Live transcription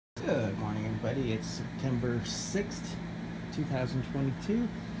Good morning, everybody. It's September 6th, 2022. And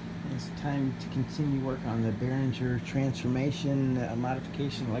it's time to continue work on the Behringer transformation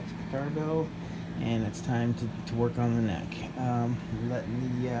modification electric guitar build. And it's time to work on the neck.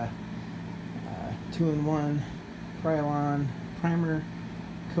 Letting the 2-in-1 Krylon primer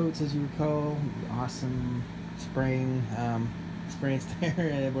coats, as you recall. Awesome spraying sprays there.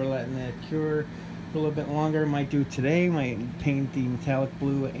 And we're letting that cure for a little bit longer. Might do it today, might paint the metallic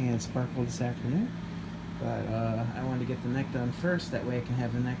blue and sparkle this afternoon, but I wanted to get the neck done first, that way I can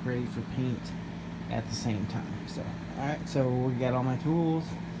have the neck ready for paint at the same time. So alright, so we got all my tools,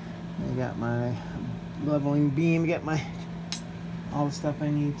 I got my leveling beam, got my all the stuff I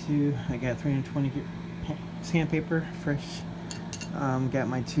need to. I got 320 sandpaper fresh, got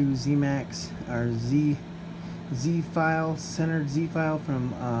my two Z-Max or Z file, centered Z file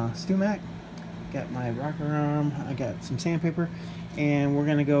from StuMac. Got my rocker arm, I got some sandpaper, and we're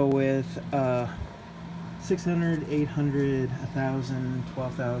gonna go with 600, 800, 1000,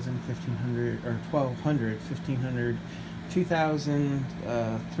 12,000, 1500, or 1200, 1500, 2000,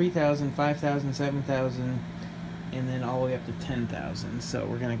 3000, 5000, 7000, and then all the way up to 10,000. So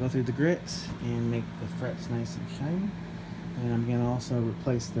we're gonna go through the grits and make the frets nice and shiny. And I'm gonna also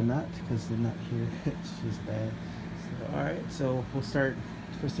replace the nut because the nut here is just bad. So, all right, so we'll start.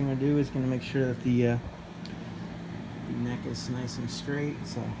 First thing I'm gonna do is gonna make sure that the neck is nice and straight.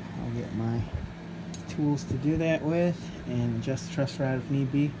 So I'll get my tools to do that with and adjust the truss rod if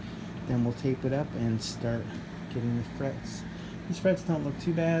need be. Then we'll tape it up and start getting the frets. These frets don't look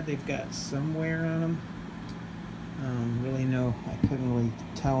too bad. They've got some wear on them. Really I couldn't really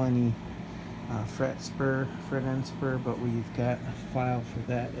tell any fret end spur, but we've got a file for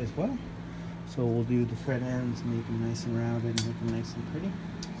that as well. So we'll do the fret ends, make them nice and rounded, and make them nice and pretty.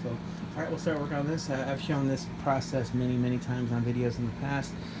 So, all right, we'll start working on this. I've shown this process many times on videos in the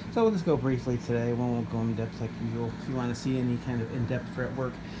past, so we'll just go briefly today. We won't go in depth like usual. If you want to see any kind of in-depth fret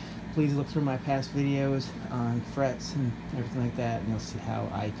work, please look through my past videos on frets and everything like that, and you'll see how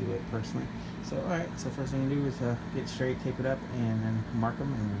I do it personally. So, all right, so first thing to do is get straight, tape it up, and then mark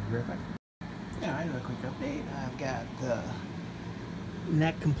them, and we'll be right back. Yeah, I know a quick update. I've got the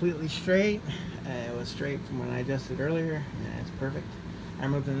neck completely straight. It was straight from when I adjusted earlier, and it's perfect. I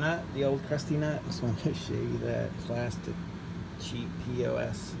removed the nut, the old crusty nut. Just wanted to show you that plastic cheap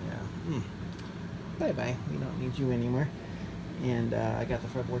POS. Yeah. Bye bye. We don't need you anymore. And I got the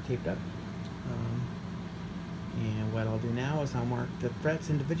fretboard taped up. And what I'll do now is I'll mark the frets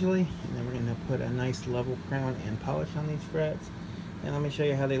individually, and then we're going to put a nice level crown and polish on these frets. And let me show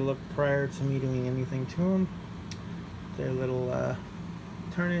you how they look prior to me doing anything to them. They're a little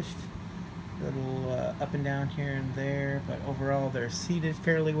tarnished, little up and down here and there, but overall they're seated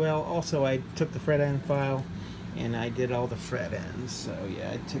fairly well. Also, I took the fret end file and I did all the fret ends. So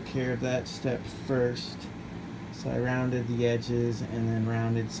yeah, I took care of that step first. So I rounded the edges and then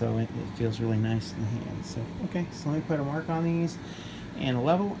rounded so it feels really nice in the hand. So okay, so let me put a mark on these and a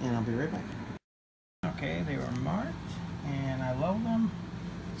level, and I'll be right back. Okay, they were marked and I leveled them.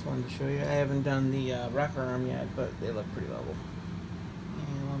 Just wanted to show you. I haven't done the rocker arm yet, but they look pretty level.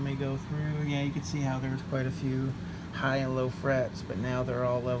 And let me go through. Yeah, you can see how there's quite a few high and low frets, but now they're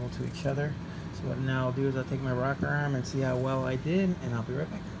all level to each other. So what now I'll do is I'll take my rocker arm and see how well I did, and I'll be right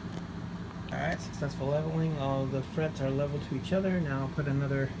back. Alright, successful leveling. All the frets are level to each other. Now I'll put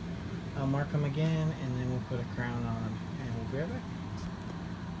another, I'll mark them again, and then we'll put a crown on them, and we'll be right back.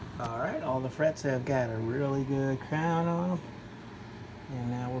 Alright, all the frets have got a really good crown on them. And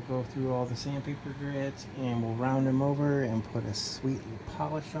now we'll go through all the sandpaper grits and we'll round them over and put a sweet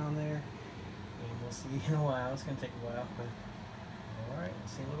polish on there. And we'll see in a while. It's going to take a while, but alright, we'll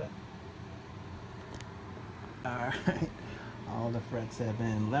see in a little bit. Alright, all the frets have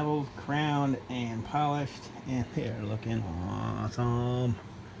been leveled, crowned, and polished, and they're looking awesome.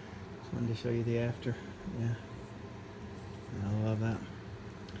 Just wanted to show you the after. Yeah, I love that.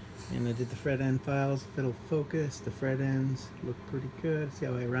 And I did the fret end files. If it'll focus, the fret ends look pretty good. See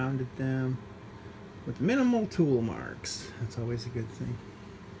how I rounded them with minimal tool marks. That's always a good thing.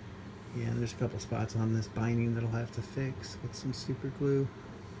 Yeah, and there's a couple spots on this binding that I'll have to fix with some super glue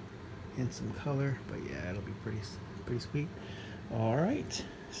and some color. But yeah, it'll be pretty sweet. All right,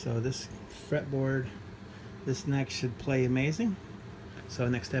 so this fretboard, this neck should play amazing. So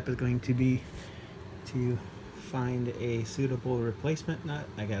next step is going to be to find a suitable replacement nut.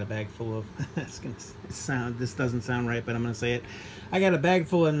 I got a bag full of this doesn't sound right, but I'm gonna say it. I got a bag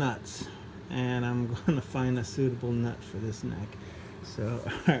full of nuts, and I'm gonna find a suitable nut for this neck. So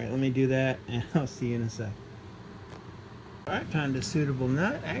all right, let me do that, and I'll see you in a sec. All right, found a suitable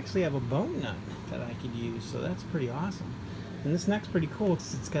nut. I actually have a bone nut that I could use, so that's pretty awesome. And this neck's pretty cool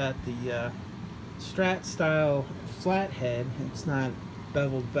because it's got the Strat style flat head. It's not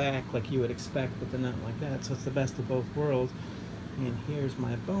beveled back like you would expect with a nut like that, so it's the best of both worlds. And here's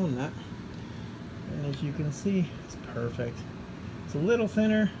my bone nut, and as you can see, it's perfect. It's a little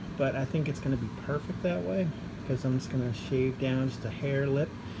thinner, but I think it's going to be perfect that way because I'm just going to shave down just a hair lip.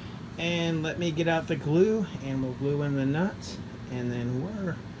 And let me get out the glue, and we'll glue in the nut, and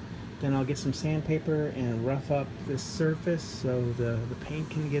then I'll get some sandpaper and rough up this surface so the paint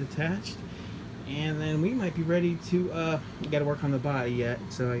can get attached. And then we might be ready to, got to work on the body yet,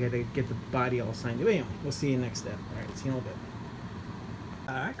 so I got to get the body all signed. Anyway, we'll see you next step. Alright, see you in a little bit.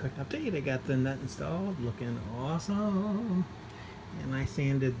 Alright, quick update. I got the nut installed, looking awesome. And I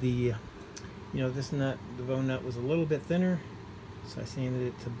sanded the, this nut, the bone nut was a little bit thinner, so I sanded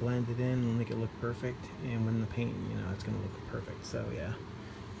it to blend it in and make it look perfect. And when the paint, it's going to look perfect. So yeah,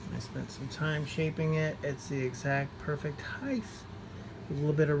 I spent some time shaping it. It's the exact perfect height. A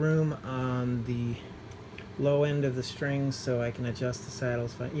little bit of room on the low end of the strings so I can adjust the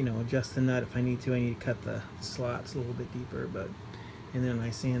saddles, if I, adjust the nut if I need to. I need to cut the slots a little bit deeper, and then I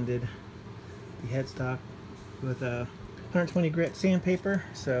sanded the headstock with a 120 grit sandpaper,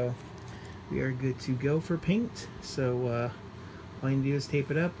 so we are good to go for paint. So all you need to do is tape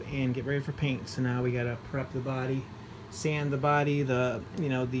it up and get ready for paint. So now we gotta prep the body, sand the body, the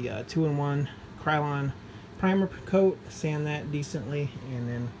 2-in-1 Krylon primer coat, sand that decently, and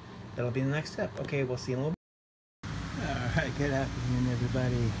then that'll be the next step. Okay, we'll see you in a little bit. Alright, good afternoon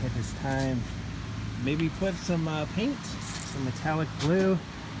everybody. It is time. Maybe put some paint, some metallic blue,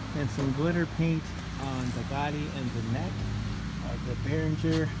 and some glitter paint on the body and the neck of the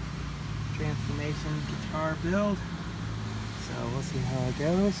Behringer transformation guitar build. So we'll see how it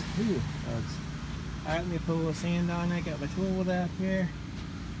goes. Ooh, bugs. Alright, let me put a little sand on it. Got my tool down here,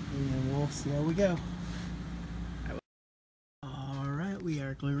 and then we'll see how we go. We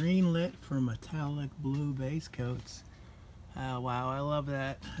are green lit for metallic blue base coats. Wow, I love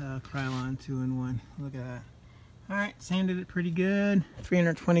that Krylon 2-in-1. Look at that. Alright, sanded it pretty good.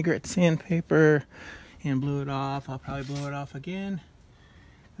 320 grit sandpaper and blew it off. I'll probably blow it off again.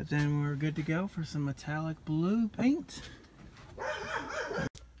 But then we're good to go for some metallic blue paint.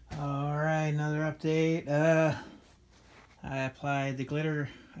 Alright, another update. I applied the glitter,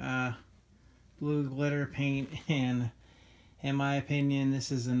 blue glitter paint, and in my opinion,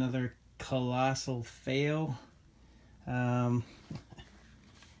 this is another colossal fail.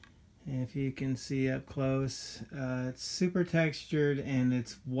 If you can see up close, it's super textured and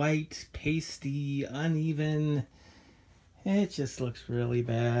it's white, pasty, uneven. It just looks really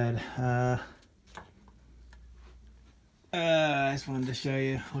bad. I just wanted to show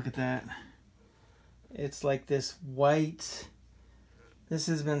you. Look at that. It's like this white. This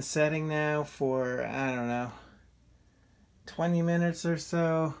has been setting now for, I don't know, 20 minutes or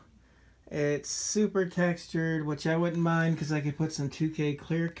so. It's super textured, which I wouldn't mind because I could put some 2K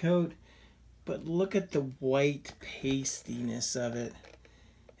clear coat, but look at the white pastiness of it.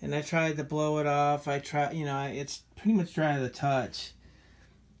 And I tried to blow it off. It's pretty much dry to the touch.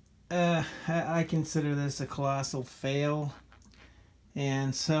 I consider this a colossal fail,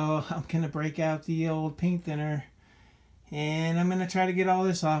 and so I'm gonna break out the old paint thinner and I'm gonna try to get all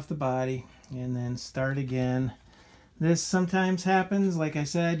this off the body and then start again. This sometimes happens. Like I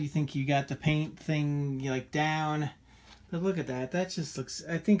said, you think you got the paint thing down, but look at that. That just looks.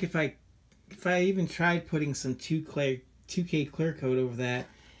 I think if I even tried putting some 2K clear coat over that,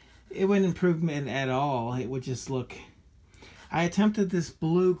 it wouldn't improve it at all. It would just look. I attempted this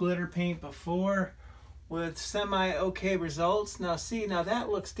blue glitter paint before with semi-okay results. Now see, now that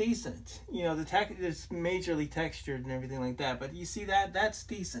looks decent. It's majorly textured and everything like that, but you see that? That's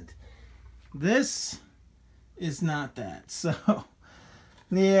decent. This is not that. So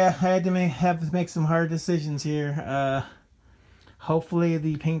yeah, I had to make some hard decisions here. Hopefully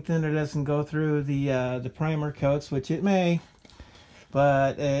the paint thinner doesn't go through the primer coats, which it may,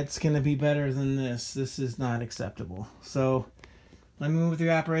 but it's gonna be better than this. This is not acceptable. So let me move the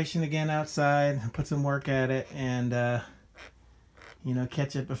operation again outside, put some work at it, and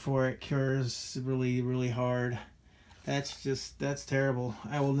catch it before it cures really, really hard. That's terrible.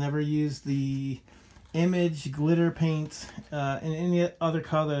 I will never use the Image glitter paint in any other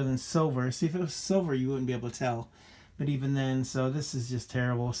color than silver. See, if it was silver, you wouldn't be able to tell, but even then, so this is just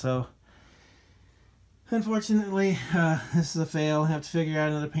terrible. So unfortunately, this is a fail. I have to figure out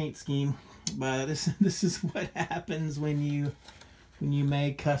another paint scheme, but this is what happens when you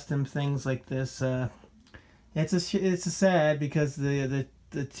make custom things like this. It's a sad because the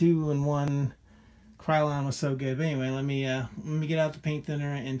 2-in-1 Krylon was so good. But anyway, let me get out the paint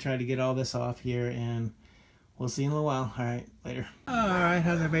thinner and try to get all this off here, and we'll see you in a little while. All right, later. All right,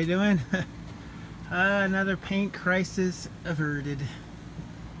 how's everybody doing? Another paint crisis averted.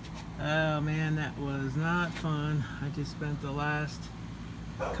 Oh man, that was not fun. I just spent the last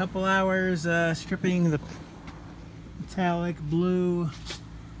couple hours stripping the metallic blue,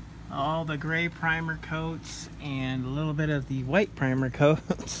 all the gray primer coats, and a little bit of the white primer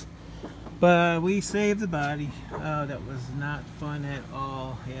coats. But we saved the body. Oh, that was not fun at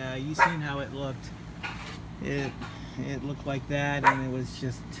all. Yeah, you seen how it looked. It looked like that, and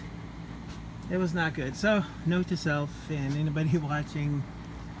it was not good. So, note to self, and anybody watching,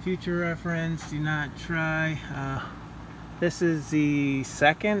 future reference, do not try. This is the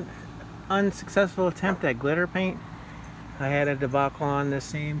second unsuccessful attempt at glitter paint. I had a debacle on the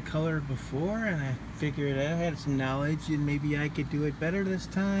same color before, and I figured I had some knowledge and maybe I could do it better this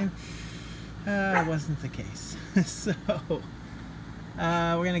time. It wasn't the case. So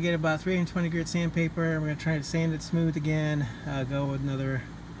we're gonna get about 320 grit sandpaper. We're gonna try to sand it smooth again. Go with another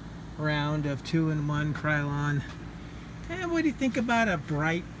round of 2-in-1 Krylon. And what do you think about a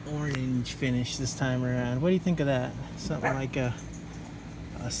bright orange finish this time around? What do you think of that? Something like a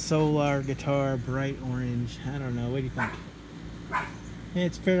Solar Guitar bright orange. I don't know. What do you think?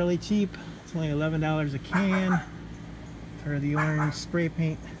 It's fairly cheap. It's only $11 a can for the orange spray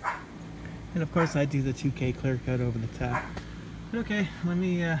paint. And of course I do the 2K clear coat over the top. But okay, let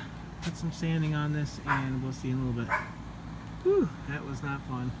me put some sanding on this and we'll see in a little bit. Whew, that was not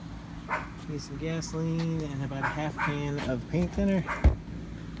fun. Need some gasoline and about a half can of paint thinner.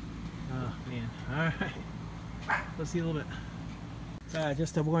 Oh man, alright. We'll see a little bit.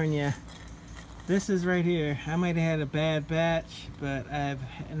 Just to warn you, this is right here. I might have had a bad batch, but I've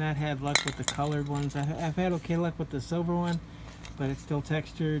not had luck with the colored ones. I've had okay luck with the silver one, but it's still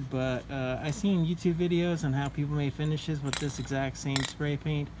textured. But I've seen YouTube videos on how people make finishes with this exact same spray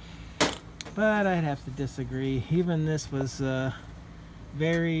paint, but I'd have to disagree. Even this was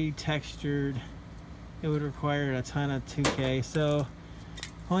very textured. It would require a ton of 2K. So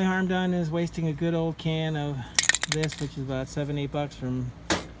only harm done is wasting a good old can of this, which is about $7-8 from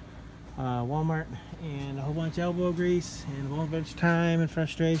Walmart, and a whole bunch of elbow grease and a whole bunch of time and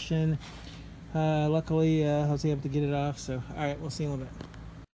frustration. Luckily I was able to get it off. So alright, we'll see you in a little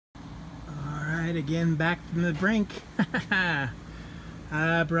bit. Alright, again back from the brink.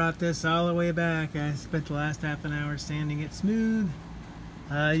 I brought this all the way back. I spent the last half an hour sanding it smooth.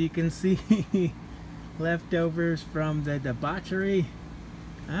 You can see leftovers from the debauchery.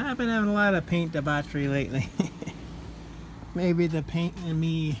 I've been having a lot of paint debauchery lately. Maybe the paint and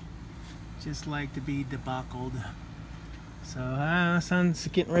me just like to be debauched. So sun's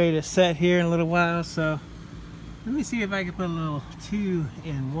getting ready to set here in a little while, so let me see if I can put a little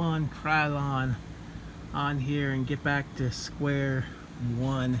 2-in-1 Krylon on here and get back to square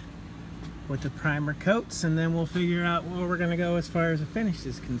one with the primer coats, and then we'll figure out where we're gonna go as far as the finish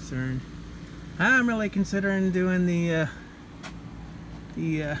is concerned. I'm really considering doing the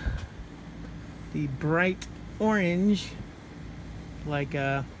bright orange, like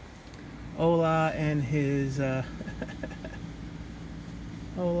Ola and his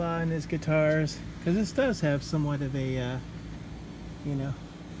Ola and his guitars, because this does have somewhat of a you know,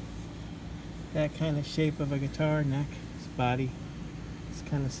 that kind of shape of a guitar neck, its body. It's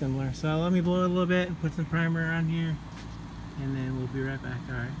kind of similar. So let me blow it a little bit and put some primer on here, and then we'll be right back.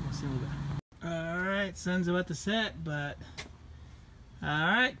 Alright, we'll see you in a little bit. Alright, sun's about to set, but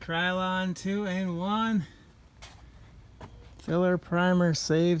alright, Krylon 2-in-1 filler primer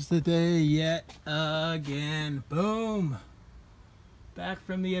saves the day yet again. Boom! Back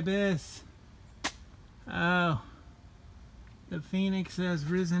from the abyss. Oh, the phoenix has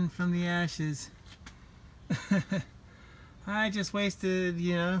risen from the ashes. I just wasted,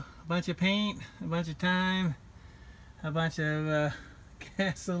 you know, a bunch of paint, a bunch of time, a bunch of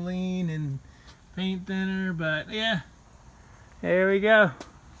gasoline and paint thinner, but yeah, there we go.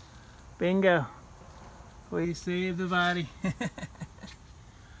 Bingo. We saved the body.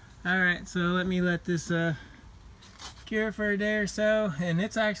 Alright, so let me let this cure for a day or so, and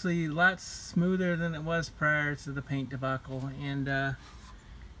it's actually a lot smoother than it was prior to the paint debacle, and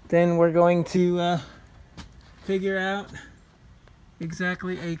then we're going to figure out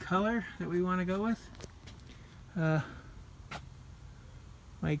exactly a color that we want to go with.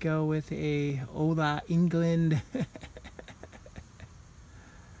 Might go with a Ola England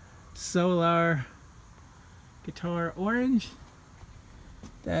Solar Guitar Orange.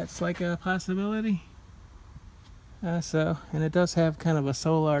 That's like a possibility. And it does have kind of a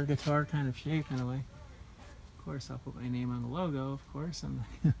Solar guitar kind of shape in a way. Of course, I'll put my name on the logo, of course. I'm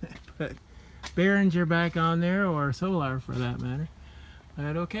not gonna put Behringer back on there, or Solar for that matter.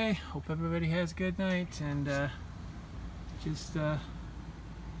 But okay, hope everybody has a good night, and just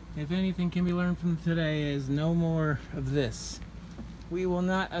if anything can be learned from today is no more of this. We will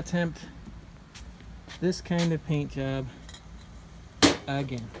not attempt this kind of paint job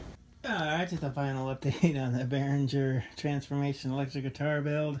again. Alright, just a final update on the Behringer transformation electric guitar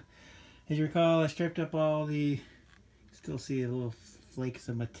build. As you recall, I stripped up all the, still see the little flakes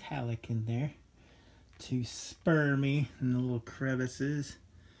of metallic in there to spur me in the little crevices.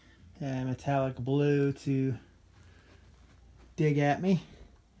 Metallic blue to dig at me.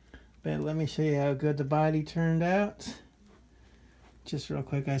 But let me show you how good the body turned out. Just real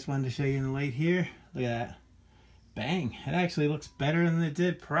quick, I just wanted to show you in the light here. Look at that. Bang! It actually looks better than it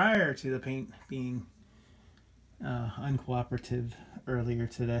did prior to the paint being uncooperative earlier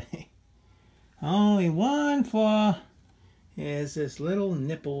today. Only one flaw is this little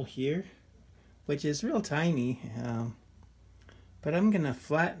nipple here, which is real tiny. But I'm gonna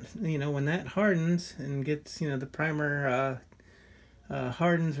flatten, you know, when that hardens and gets, you know, the primer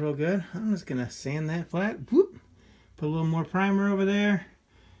hardens real good, I'm just gonna sand that flat. Whoop! Put a little more primer over there.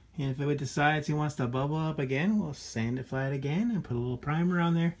 And if it decides he wants to bubble up again, we'll sand it flat again and put a little primer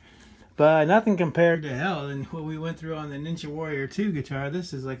on there. But nothing compared to hell and what we went through on the Ninja Warrior 2 guitar.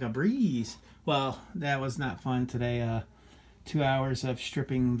 This is like a breeze. Well, that was not fun today. 2 hours of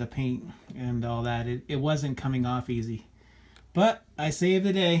stripping the paint and all that. It wasn't coming off easy. But I saved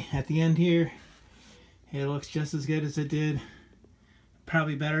the day. At the end here, it looks just as good as it did.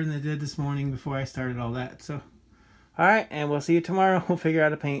 Probably better than it did this morning before I started all that. So, alright, and we'll see you tomorrow. We'll figure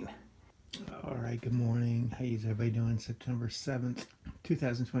out a paint. Alright, good morning. How is everybody doing? September 7th,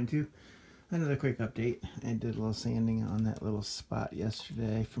 2022. Another quick update. I did a little sanding on that little spot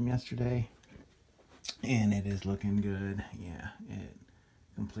from yesterday. And it is looking good. Yeah, it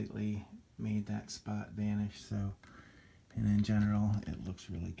completely made that spot vanish. So, and in general, it looks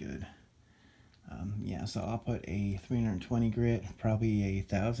really good. Yeah, so I'll put a 320 grit, probably a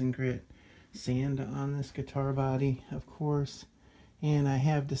 1000 grit sand on this guitar body, of course. And I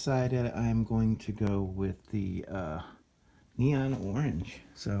have decided I'm going to go with the neon orange.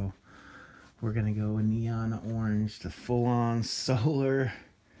 So we're going to go with neon orange, the full-on solar-esque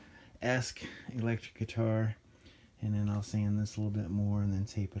electric guitar. And then I'll sand this a little bit more and then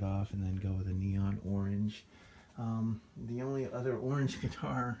tape it off and then go with a neon orange. The only other orange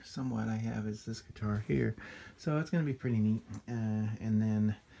guitar somewhat I have is this guitar here. So it's going to be pretty neat. And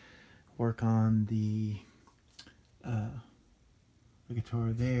then work on the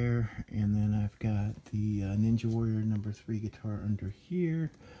guitar there, and then I've got the Ninja Warrior number 3 guitar under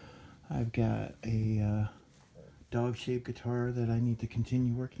here. I've got a dog-shaped guitar that I need to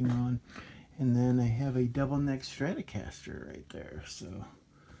continue working on, and then I have a double neck Stratocaster right there. So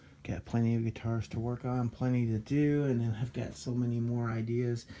got plenty of guitars to work on, plenty to do, and then I've got so many more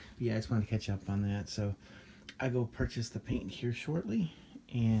ideas. But yeah, I just want to catch up on that. So I go purchase the paint here shortly,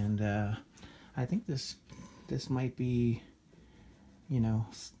 and I think this might be, you know,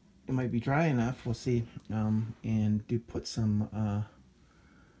 it might be dry enough. We'll see. And do put some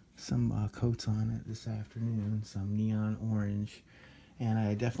coats on it this afternoon, some neon orange. And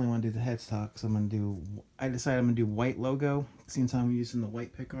I definitely want to do the headstock, so I decided I'm going to do white logo. Since I'm using the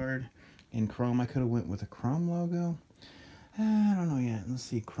white pickguard in chrome, I could have went with a chrome logo. I don't know yet. Let's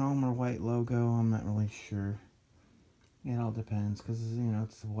see, chrome or white logo, I'm not really sure. It all depends, because, you know,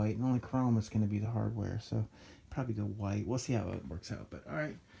 it's white, and only chrome is going to be the hardware, so probably go white. We'll see how it works out, but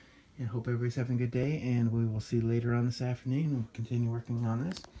alright. And hope everybody's having a good day, and we will see you later on this afternoon. We'll continue working on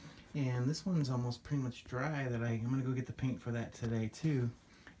this. And this one's almost pretty much dry. I'm going to go get the paint for that today too.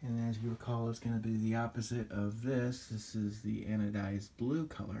 And as you recall, it's going to be the opposite of this. This is the anodized blue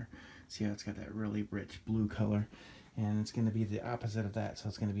color. See how it's got that really rich blue color. And it's going to be the opposite of that. So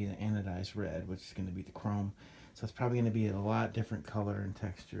it's going to be the anodized red, which is going to be the chrome. So it's probably going to be a lot different color and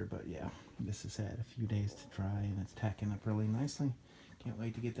texture. But yeah, this has had a few days to dry and it's tacking up really nicely. Can't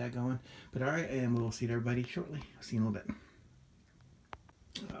wait to get that going. But alright, and we'll see everybody shortly. I'll see you in a little bit.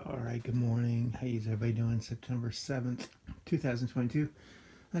 Alright, good morning. How is everybody doing? September 7th, 2022.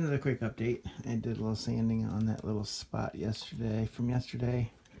 Another quick update. I did a little sanding on that little spot from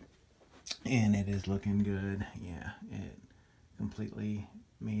yesterday. And it is looking good. Yeah, it completely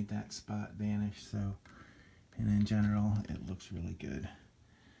made that spot vanish. So, and in general, it looks really good.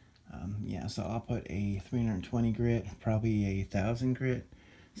 Yeah, so I'll put a 320 grit, probably a 1000 grit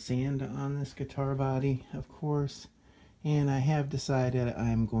sand on this guitar body, of course. And I have decided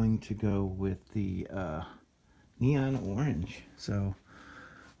I'm going to go with the neon orange. So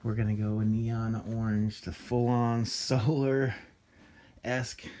we're going to go with neon orange, the full-on solar-esque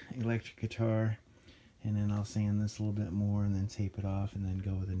electric guitar. and then I'll sand this a little bit more and then tape it off and then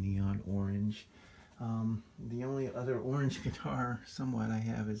go with a neon orange. The only other orange guitar somewhat I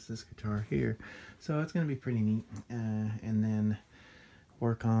have is this guitar here, so it's going to be pretty neat. And then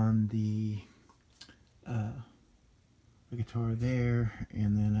work on the guitar there,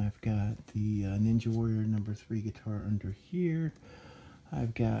 and then I've got the Ninja Warrior #3 guitar under here.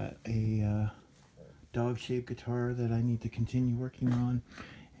 I've got a dog-shaped guitar that I need to continue working on,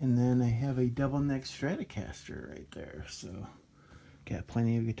 and then I have a double neck Stratocaster right there. So got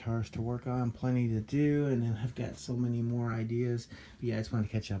plenty of guitars to work on, plenty to do, and then I've got so many more ideas. But yeah, I just want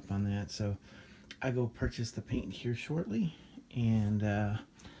to catch up on that. So I go purchase the paint here shortly, and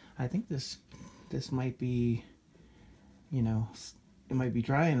I think this might be, you know, it might be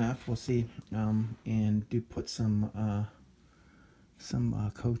dry enough. We'll see. And do put some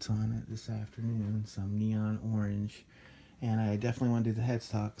coats on it this afternoon, some neon orange. And I definitely want to do the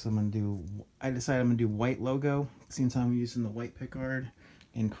headstock, so I decided I'm going to do white logo. Since I'm using the white pickguard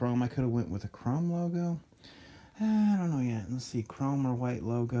and chrome, I could have went with a chrome logo. I don't know yet. Let's see, chrome or white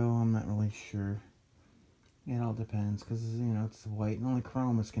logo, I'm not really sure. It all depends, because, you know, it's white, and only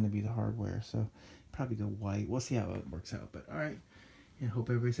chrome is going to be the hardware, so probably go white. We'll see how it works out, but alright. I hope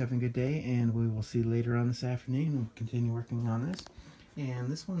everybody's having a good day, and we will see later on this afternoon. We'll continue working on this.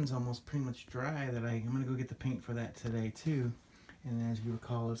 And this one's almost pretty much dry. That I'm going to go get the paint for that today too. And as you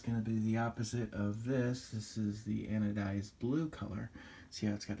recall, it's going to be the opposite of this. This is the anodized blue color. See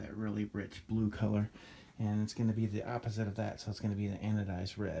how it's got that really rich blue color? And it's going to be the opposite of that. So it's going to be the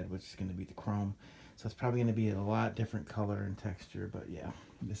anodized red, which is going to be the chrome. So it's probably going to be a lot different color and texture. But yeah,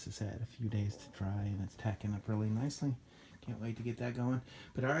 this has had a few days to dry, and it's tacking up really nicely. Can't wait to get that going.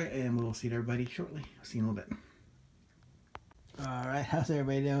 But alright, and we'll see everybody shortly. I'll see you in a little bit. Alright, how's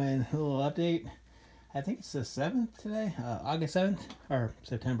everybody doing? A little update. I think it's the 7th today, August 7th, or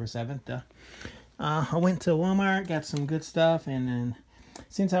September 7th. I went to Walmart, got some good stuff, and then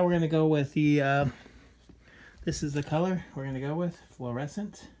since we're going to go with the, this is the color we're going to go with,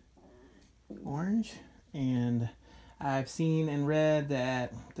 fluorescent orange. And I've seen and read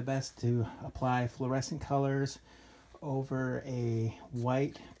that the best to apply fluorescent colors over a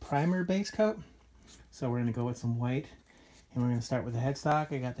white primer base coat. So we're going to go with some white. And we're going to start with the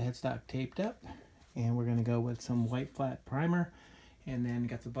headstock. I got the headstock taped up. And we're going to go with some white flat primer. And then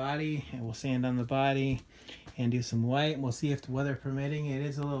got the body. And we'll sand on the body. And do some white. And we'll see if the weather permitting. It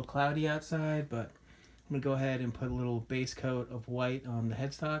is a little cloudy outside. But I'm going to go ahead and put a little base coat of white on the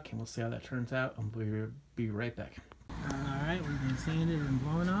headstock. And we'll see how that turns out. And we'll be right back. Alright, we've been sanded and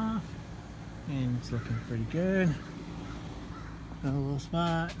blown off. And it's looking pretty good. Got a little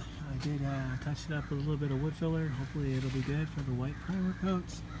spot. I did touch it up with a little bit of wood filler. Hopefully it'll be good for the white primer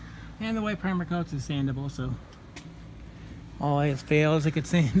coats. And the white primer coats is sandable, so all else fails, I could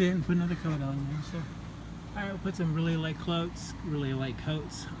sand it and put another coat on there. So, alright, we'll put some really light coats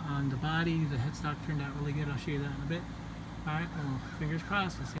on the body. The headstock turned out really good. I'll show you that in a bit. Alright, well, fingers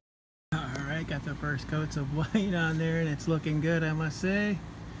crossed. We'll see. Alright, got the first coats of white on there, and it's looking good, I must say.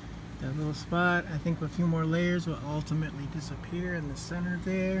 That little spot, I think with a few more layers will ultimately disappear in the center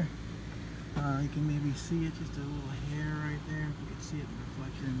there. You can maybe see it, just a little hair right there, if you can see it in the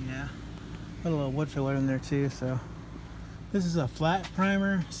reflection. Yeah, put a little wood filler in there too. So this is a flat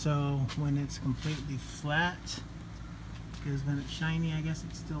primer, so when it's completely flat, because when it's shiny, I guess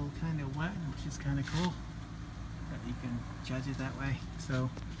it's still kind of wet, which is kind of cool that you can judge it that way. So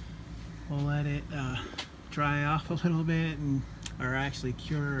we'll let it dry off a little bit, and or actually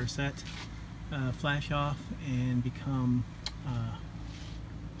cure or set, flash off and become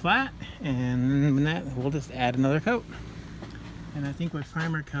flat, and when that, we'll just add another coat. And I think with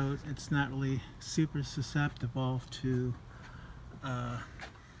primer coat, it's not really super susceptible to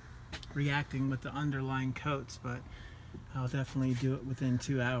reacting with the underlying coats, but I'll definitely do it within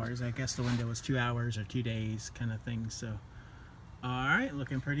 2 hours. I guess the window was 2 hours or 2 days kind of thing. So alright,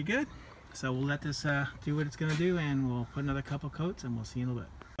 looking pretty good. So we'll let this do what it's going to do, and we'll put another couple coats, and we'll see you in a little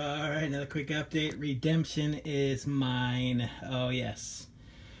bit. Alright, another quick update. Redemption is mine. Oh yes.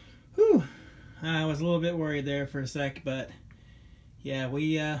 Whew. I was a little bit worried there for a sec, but yeah,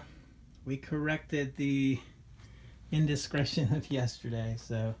 we corrected the indiscretion of yesterday.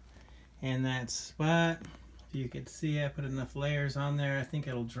 So, and that spot, if you could see, I put enough layers on there. I think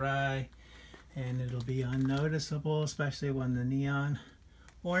it'll dry, and it'll be unnoticeable, especially when the neon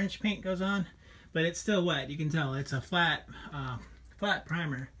orange paint goes on. But it's still wet. You can tell it's a flat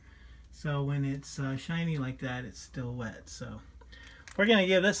primer. So when it's shiny like that, it's still wet. So we're gonna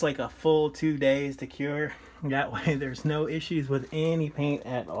give this like a full 2 days to cure. That way there's no issues with any paint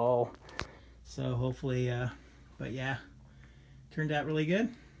at all. So hopefully, but yeah, turned out really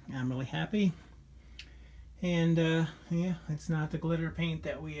good. I'm really happy. And yeah, it's not the glitter paint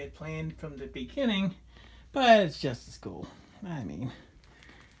that we had planned from the beginning, but it's just as cool. I mean,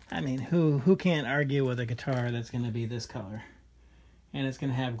 who can't argue with a guitar that's going to be this color? And it's going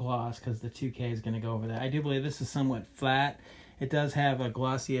to have gloss because the 2K is going to go over that. I do believe this is somewhat flat. It does have a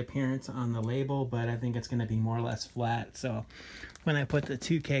glossy appearance on the label, but I think it's going to be more or less flat. So when I put the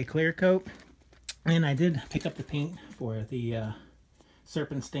 2K clear coat, and I did pick up the paint for the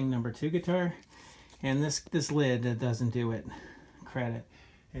Serpent Sting #2 guitar, and this lid that doesn't do it credit.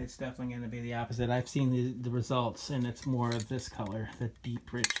 It's definitely going to be the opposite. I've seen the results, and it's more of this color, the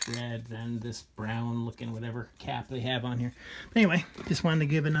deep, rich red, than this brown-looking whatever cap they have on here. But anyway, just wanted to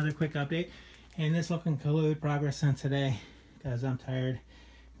give another quick update. And this will conclude progress on today, because I'm tired.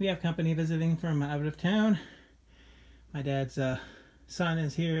 We have company visiting from out of town. My dad's son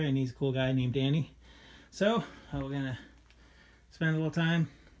is here, and he's a cool guy named Danny. So we're going to spend a little time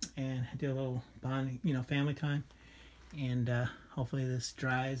and do a little bonding, family time. And hopefully this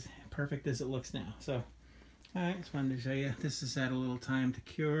dries perfect as it looks now. So, alright, just wanted to show you. This has had a little time to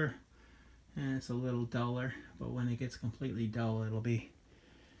cure, and it's a little duller, but when it gets completely dull, it'll be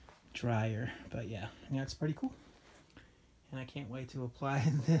drier. But yeah, it's pretty cool. And I can't wait to apply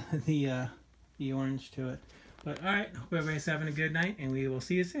the orange to it. But alright, hope everybody's having a good night, and we will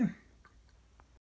see you soon.